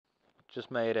Just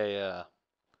made a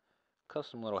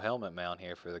custom little helmet mount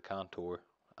here for the Contour.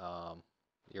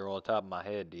 You're on the top of my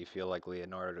head. Do you feel like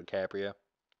Leonardo DiCaprio?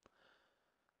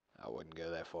 I wouldn't go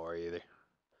that far either.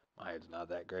 My head's not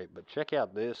that great, but check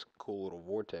out this cool little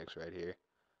vortex right here.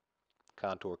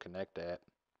 Contour Connect app.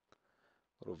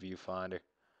 Little viewfinder.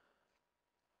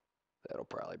 That'll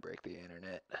probably break the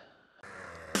internet.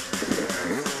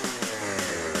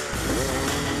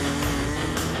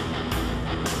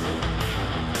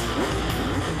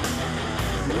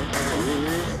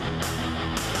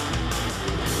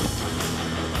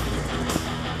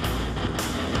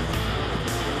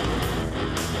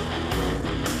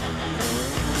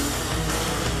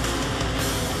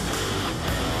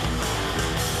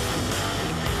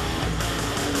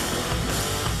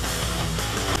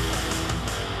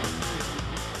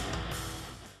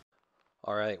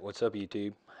 Alright, what's up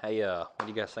YouTube? Hey, what do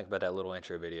you guys think about that little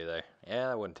intro video there? Yeah,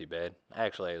 that wasn't too bad.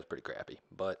 Actually, it was pretty crappy,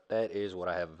 but that is what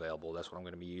I have available. That's what I'm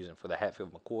going to be using for the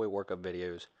Hatfield-McCoy workup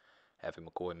videos.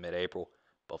 Hatfield-McCoy mid-April,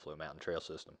 Buffalo Mountain Trail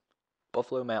System.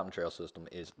 Buffalo Mountain Trail System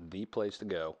is the place to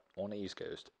go on the East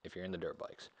Coast if you're into dirt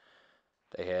bikes.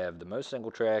 They have the most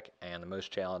single track and the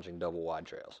most challenging double wide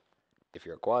trails. If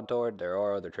you're a quad-tard, there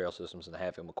are other trail systems in the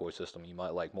Hatfield-McCoy system you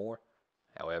might like more.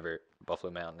 However,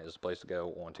 Buffalo Mountain is the place to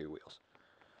go on two wheels.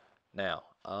 Now,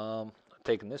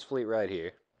 taking this fleet right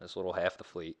here, this little half the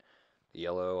fleet, the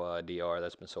yellow DR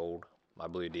that's been sold, my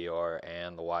blue DR,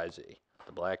 and the YZ.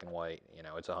 The black and white, you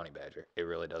know, it's a honey badger. It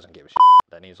really doesn't give a shit.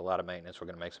 That needs a lot of maintenance. We're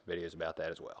going to make some videos about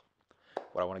that as well.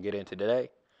 What I want to get into today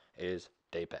is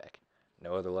Daypack.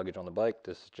 No other luggage on the bike.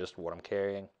 This is just what I'm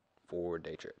carrying for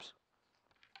day trips.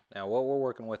 Now, what we're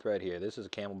working with right here, this is a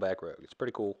Camelback Rogue. It's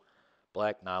pretty cool.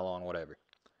 Black, nylon, whatever.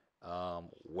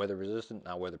 Weather resistant,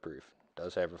 not weatherproof.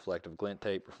 Does have reflective glint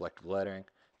tape, reflective lettering,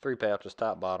 3 pouches,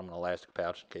 top, bottom, and elastic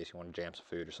pouch in case you want to jam some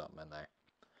food or something in there.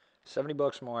 70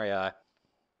 bucks from REI,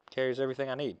 carries everything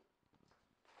I need.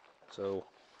 So,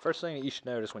 first thing that you should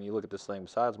notice when you look at this thing,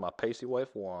 besides my pasty white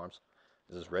forearms,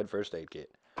 is this red first aid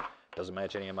kit. Doesn't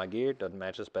match any of my gear, doesn't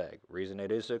match this bag. Reason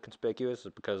it is so conspicuous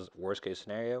is because, worst case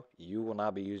scenario, you will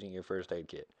not be using your first aid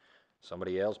kit.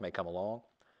 Somebody else may come along,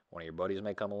 one of your buddies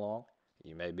may come along,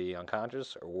 you may be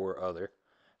unconscious or other,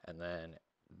 and then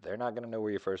they're not going to know where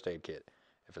your first aid kit.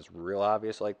 If it's real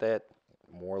obvious like that,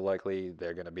 more likely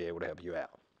they're going to be able to help you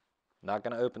out. Not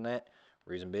going to open that.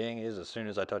 Reason being is as soon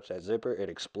as I touch that zipper, it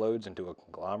explodes into a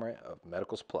conglomerate of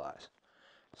medical supplies.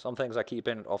 Some things I keep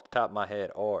in off the top of my head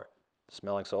are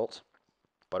smelling salts,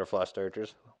 butterfly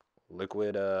sturgers,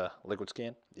 liquid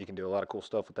skin. You can do a lot of cool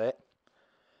stuff with that.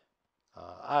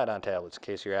 Iodine tablets in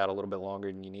case you're out a little bit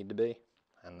longer than you need to be.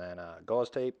 And then gauze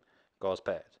tape, gauze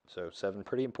pads. So 7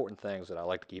 pretty important things that I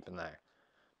like to keep in there,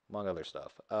 among other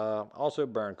stuff. Also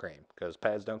burn cream, because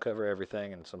pads don't cover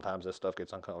everything, and sometimes this stuff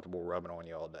gets uncomfortable rubbing on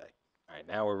you all day. All right,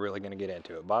 now we're really going to get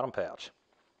into it. Bottom pouch.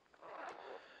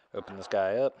 Open this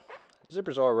guy up.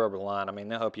 Zippers are rubber lined. I mean,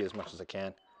 they'll help you as much as they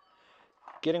can.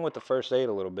 Getting with the first aid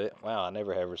a little bit. Wow, I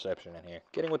never have reception in here.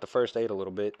 Getting with the first aid a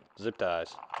little bit. Zip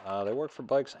ties. They work for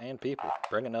bikes and people.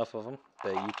 Bring enough of them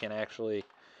that you can actually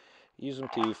use them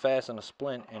to fasten a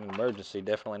splint in an emergency.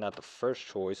 Definitely not the first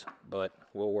choice, but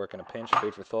will work in a pinch.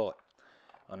 Food for thought.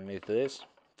 Underneath this,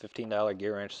 $15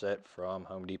 gear wrench set from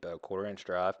Home Depot. 1/4 inch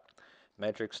drive.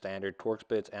 Metric, standard, Torx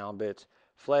bits, Allen bits,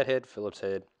 flathead, Phillips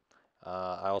head.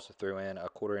 I also threw in a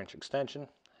 1/4 inch extension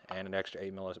and an extra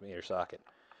 8mm socket.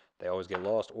 They always get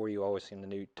lost, or you always seem to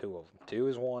need 2 of them. 2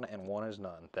 is 1 and 1 is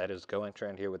none. That is going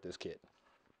trend here with this kit.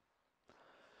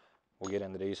 We'll get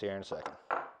into these here in a second.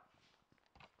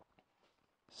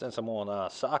 Since I'm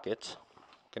on sockets,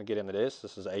 I'm going to get into this.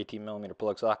 This is an 18mm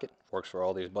plug socket. Works for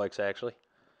all these bikes actually.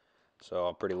 So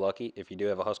I'm pretty lucky. If you do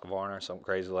have a Husqvarna or something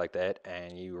crazy like that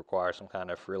and you require some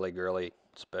kind of frilly girly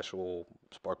special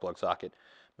spark plug socket,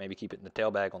 maybe keep it in the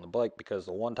tail bag on the bike, because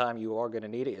the one time you are going to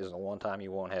need it is the one time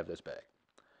you won't have this bag.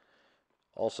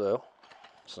 Also,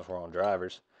 since we're on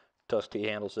drivers, Tusk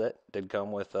T-handle set did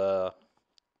come with a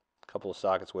couple of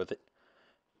sockets with it.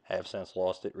 Have since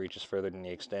lost it. Reaches further than the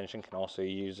extension. Can also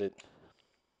use it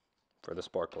for the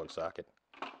spark plug socket.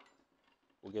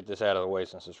 We'll get this out of the way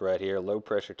since it's right here. Low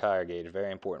pressure tire gauge.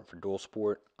 Very important for dual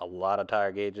sport. A lot of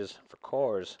tire gauges for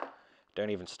cars don't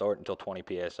even start until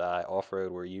 20 psi.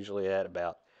 Off-road we're usually at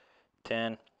about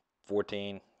 10,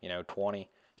 14, 20,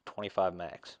 25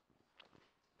 max.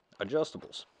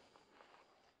 Adjustables.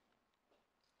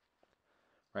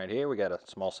 Right here we got a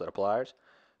small set of pliers.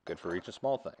 Good for reaching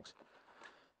small things.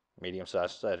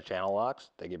 Medium-sized set of channel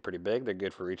locks. They get pretty big. They're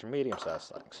good for reaching medium-sized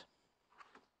things.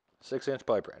 6-inch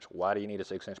pipe wrench. Why do you need a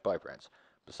 6-inch pipe wrench?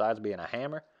 Besides being a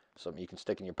hammer, something you can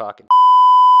stick in your pocket.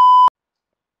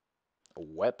 A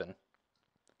weapon.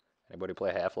 Anybody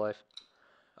play Half-Life?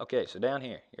 Okay, so down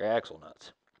here, your axle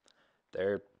nuts.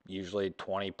 They're usually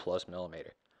 20 plus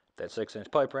millimeter. That 6-inch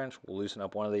pipe wrench will loosen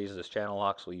up one of these. This channel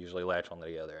locks will usually latch onto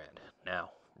the other end. Now,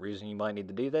 reason you might need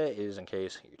to do that is in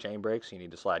case your chain breaks, you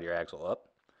need to slide your axle up.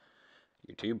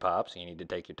 Your tube pops, you need to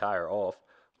take your tire off.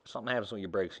 If something happens with your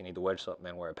brakes, you need to wedge something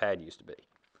in where a pad used to be.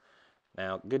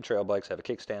 Now, good trail bikes have a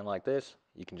kickstand like this.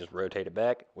 You can just rotate it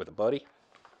back with a buddy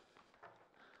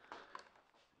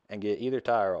and get either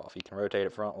tire off. You can rotate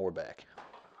it front or back.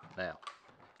 Now,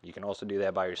 you can also do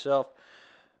that by yourself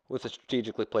with a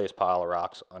strategically placed pile of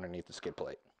rocks underneath the skid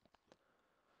plate.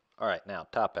 Alright, now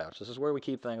top pouch. This is where we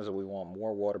keep things that we want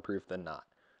more waterproof than not.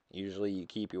 Usually you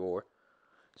keep your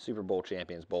Super Bowl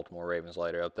champions Baltimore Ravens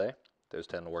lighter up there. Those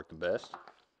tend to work the best.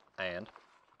 And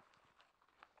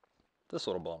this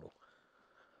little bundle.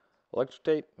 Electric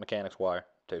tape, mechanics wire,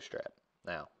 tow strap.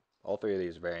 Now, all three of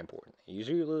these are very important.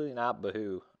 Usually not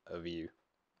behoove of you.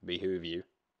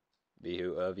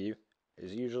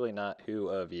 Is usually not who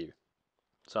of you.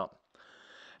 Something.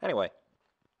 Anyway,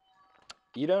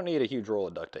 you don't need a huge roll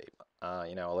of duct tape.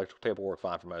 Electrical tape will work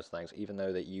fine for most things, even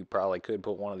though that you probably could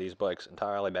put one of these bikes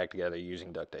entirely back together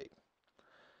using duct tape.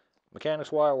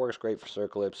 Mechanics wire works great for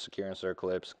circlips, securing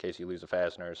circlips in case you lose a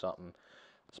fastener or something.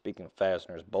 Speaking of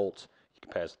fasteners, bolts, you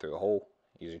can pass it through a hole,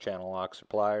 use your channel locks or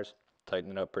pliers,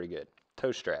 tighten it up pretty good.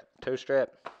 Tow strap. Tow strap,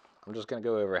 I'm just going to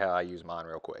go over how I use mine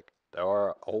real quick. There are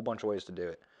a whole bunch of ways to do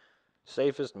it.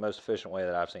 Safest and most efficient way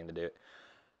that I've seen to do it.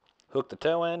 Hook the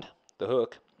tow end, the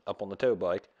hook, up on the tow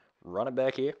bike, run it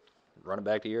back here, run it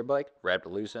back to your bike, wrap the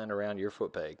loose end around your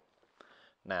foot peg.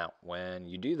 Now, when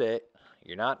you do that,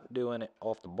 you're not doing it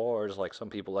off the bars like some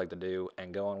people like to do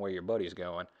and going where your buddy's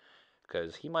going,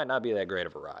 because he might not be that great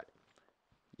of a ride.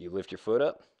 You lift your foot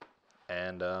up,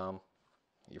 and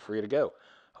you're free to go.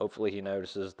 Hopefully he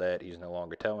notices that he's no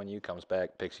longer towing you, comes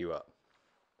back, picks you up.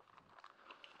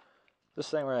 This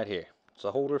thing right here, it's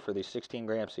a holder for these 16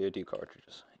 gram CO2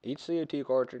 cartridges. Each CO2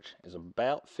 cartridge is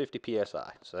about 50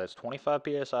 psi, so that's 25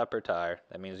 psi per tire.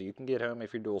 That means you can get home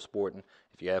if you're dual sporting.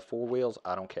 If you have 4 wheels,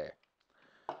 I don't care.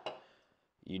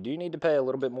 You do need to pay a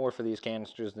little bit more for these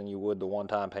canisters than you would the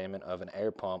one-time payment of an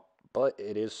air pump, but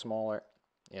it is smaller.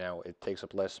 It takes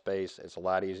up less space. It's a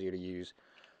lot easier to use.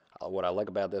 What I like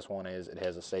about this one is it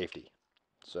has a safety.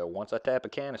 So once I tap a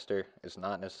canister, it's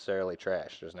not necessarily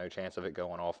trash. There's no chance of it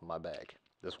going off in my bag.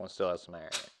 This one still has some air in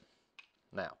it.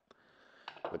 Now,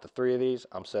 with the 3 of these,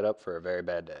 I'm set up for a very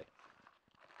bad day.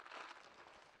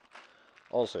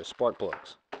 Also, spark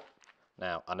plugs.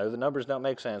 Now, I know the numbers don't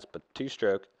make sense, but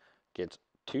 2-stroke gets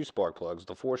 2 spark plugs.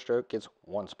 The 4-stroke gets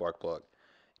 1 spark plug.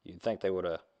 You'd think they would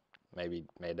have maybe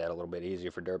made that a little bit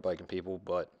easier for dirt biking people,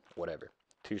 but whatever.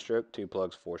 2-stroke, 2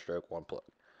 plugs, 4-stroke, 1 plug.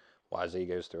 YZ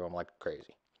goes through them like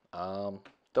crazy. AA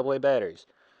batteries.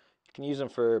 You can use them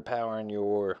for powering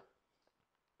your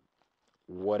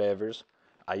whatevers.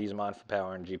 I use mine for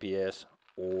powering GPS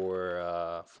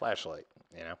or flashlight,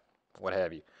 what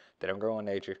have you. They don't grow in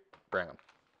nature, bring them.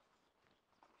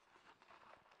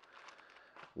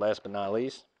 Last but not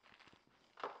least,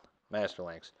 master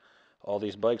links. All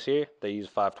these bikes here, they use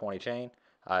 520 chain.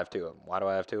 I have 2 of them. Why do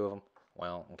I have 2 of them?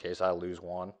 Well, in case I lose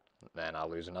one, then I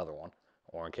lose another one.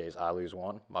 Or in case I lose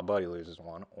one, my buddy loses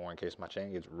one. Or in case my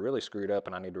chain gets really screwed up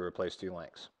and I need to replace 2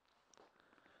 links.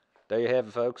 There you have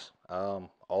it, folks.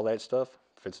 All that stuff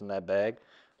fits in that bag.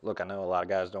 Look, I know a lot of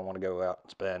guys don't want to go out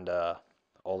and spend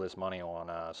all this money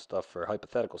on stuff for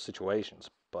hypothetical situations,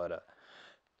 but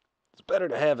it's better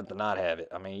to have it than not have it.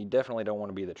 I mean, you definitely don't want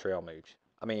to be the trail mooch.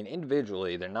 I mean,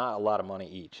 individually, they're not a lot of money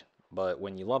each. But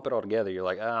when you lump it all together, you're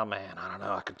like, oh man, I don't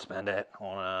know, I could spend that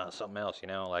on something else,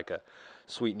 like a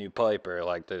sweet new pipe or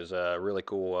like those really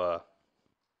cool,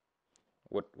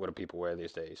 what do people wear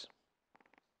these days?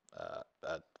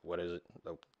 What is it?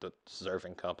 The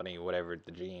surfing company, whatever,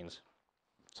 the jeans,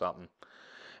 something.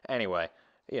 Anyway,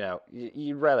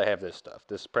 you'd rather have this stuff.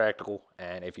 This is practical,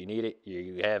 and if you need it,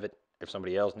 you have it. If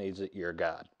somebody else needs it, you're a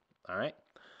god. All right?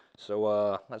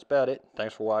 So that's about it.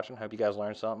 Thanks for watching. Hope you guys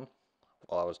learned something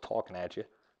while I was talking at you.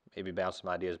 Maybe bounce some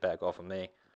ideas back off of me.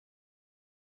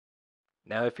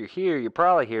 Now, if you're here, you're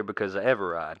probably here because of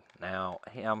Everride. Now,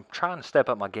 I'm trying to step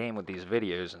up my game with these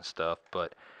videos and stuff,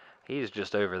 but he's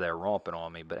just over there romping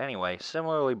on me. But anyway,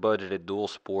 similarly budgeted dual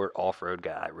sport off-road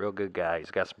guy. Real good guy.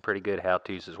 He's got some pretty good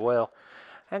how-tos as well.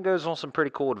 And goes on some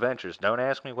pretty cool adventures. Don't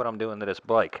ask me what I'm doing to this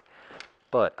bike.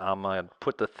 But I'm going to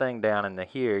put the thing down in the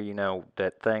here,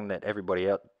 that thing that everybody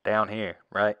else, down here,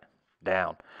 right?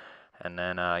 Down. And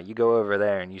then you go over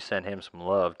there and you send him some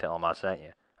love, tell him I sent you.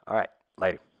 All right,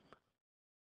 later.